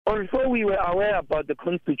Although we were aware about the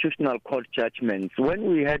Constitutional Court judgments,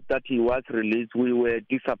 when we heard that he was released, we were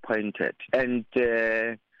disappointed. And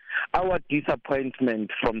our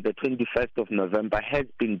disappointment from the 21st of November has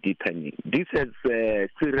been deepening. This has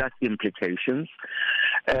serious implications,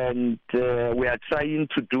 and we are trying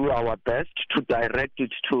to do our best to direct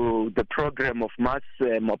it to the program of mass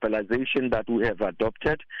mobilization that we have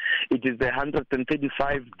adopted. It is the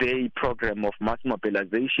 135-day program of mass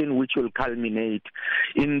mobilization, which will culminate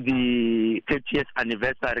in the 30th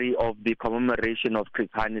anniversary of the commemoration of Chris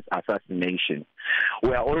Hani's assassination. We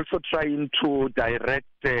are also trying to direct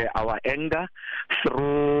our anger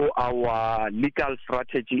through our legal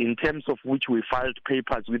strategy, in terms of which we filed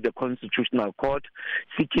papers with the Constitutional Court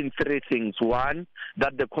seeking three things. One,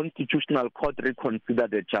 that the Constitutional Court reconsider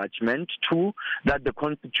the judgment. Two, that the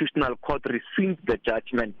Constitutional Court rescind the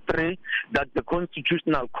judgment. Three, that the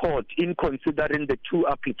Constitutional Court, in considering the two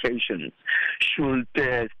applications, should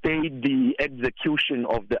stay the execution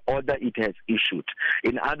of the order it has issued.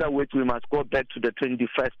 In other words, we must go back to the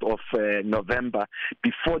 21st of November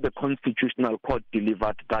before the Constitutional Court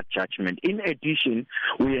delivered that judgment. In addition,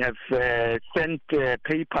 we have sent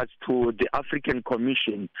papers to the African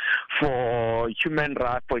Commission for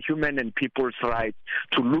Human and People's Rights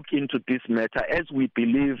to look into this matter, as we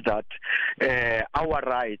believe that our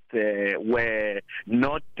rights were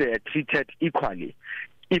not treated equally.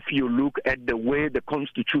 If you look at the way the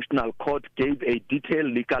Constitutional Court gave a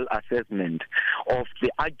detailed legal assessment of the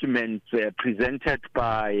arguments presented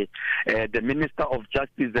by the Minister of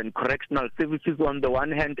Justice and Correctional Services on the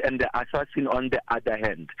one hand and the assassin on the other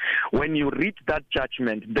hand, when you read that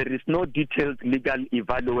judgment, there is no detailed legal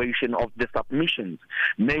evaluation of the submissions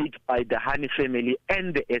made by the Hani family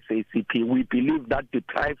and the SACP. We believe that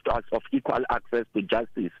deprived us of equal access to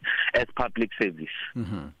justice as public service.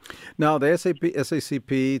 Mm-hmm. Now, the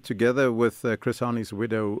SACP, together with Chris Hani's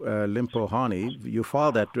widow, Limpo Hani, you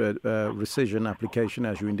filed that rescission application,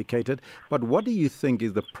 as you indicated. But what do you think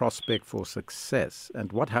is the prospect for success,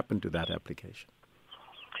 and what happened to that application?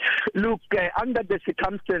 Look, under the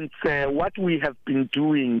circumstance, what we have been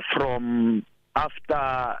doing from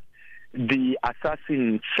after the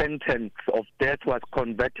assassin sentence of death was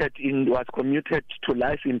commuted to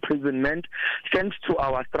life imprisonment, thanks to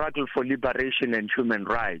our struggle for liberation and human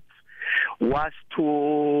rights, was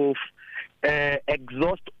to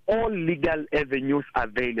exhaust all legal avenues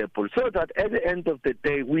available, so that at the end of the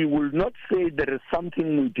day, we will not say there is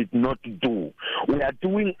something we did not do. We are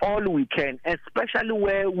doing all we can, especially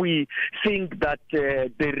where we think that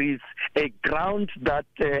there is a ground that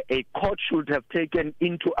a court should have taken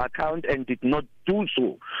into account and did not do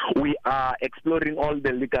so. We are exploring all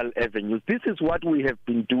the legal avenues. This is what we have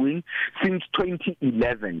been doing since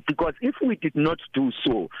 2011, because if we did not do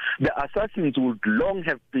so, the assassins would long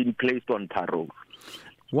have been placed on parole.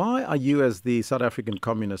 Why are you, as the South African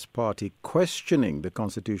Communist Party, questioning the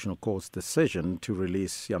Constitutional Court's decision to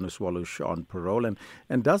release Janus Wallach on parole?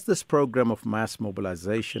 And does this program of mass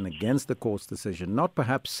mobilization against the court's decision not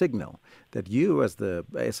perhaps signal that you, as the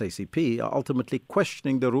SACP, are ultimately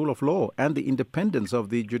questioning the rule of law and the independence of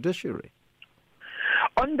the judiciary?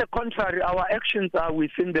 On the contrary, our actions are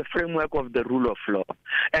within the framework of the rule of law.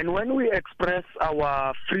 And when we express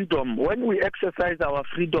our freedom, when we exercise our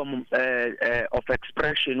freedom of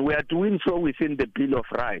expression, we are doing so within the Bill of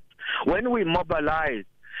Rights. When we mobilize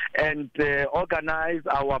and organize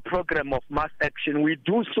our program of mass action, we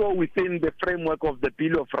do so within the framework of the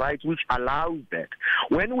Bill of Rights, which allows that.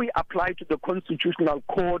 When we apply to the Constitutional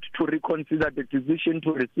Court to reconsider the decision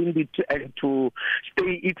to rescind it and to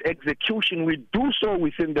stay its execution, we do so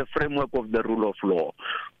within the framework of the rule of law.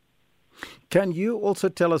 Can you also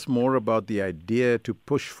tell us more about the idea to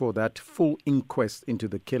push for that full inquest into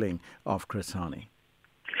the killing of Chris Hani?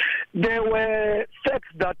 There were facts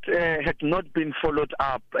that had not been followed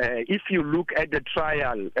up. If you look at the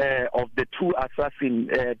trial of the two assassins,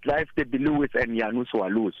 Clive Lewis and Janus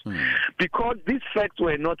Wallach, because these facts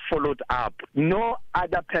were not followed up, no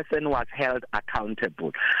other person was held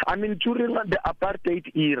accountable. I mean, during the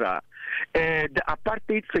apartheid era, the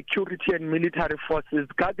apartheid security and military forces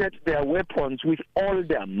gathered their weapons with all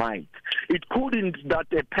their might. It couldn't that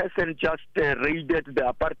a person just raided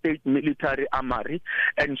the apartheid military armory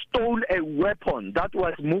and stole a weapon that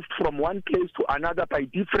was moved from one place to another by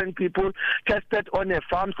different people, tested on a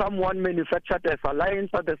farm. Someone manufactured a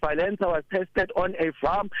silencer. The silencer was tested on a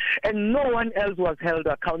farm, and no one else was held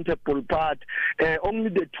accountable, but only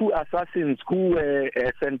the two assassins who were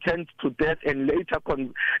sentenced to death and later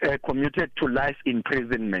commuted to life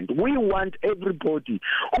imprisonment. We want everybody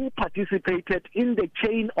who participated in the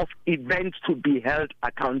chain of events to be held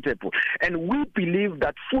accountable. And we believe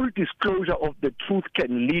that full disclosure of the truth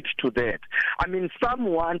can lead to that. I mean,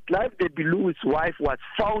 someone, like Debbie-Louis' wife, was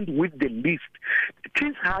found with the list.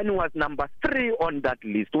 Chris Hani was number 3 on that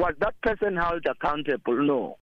list. Was that person held accountable? No.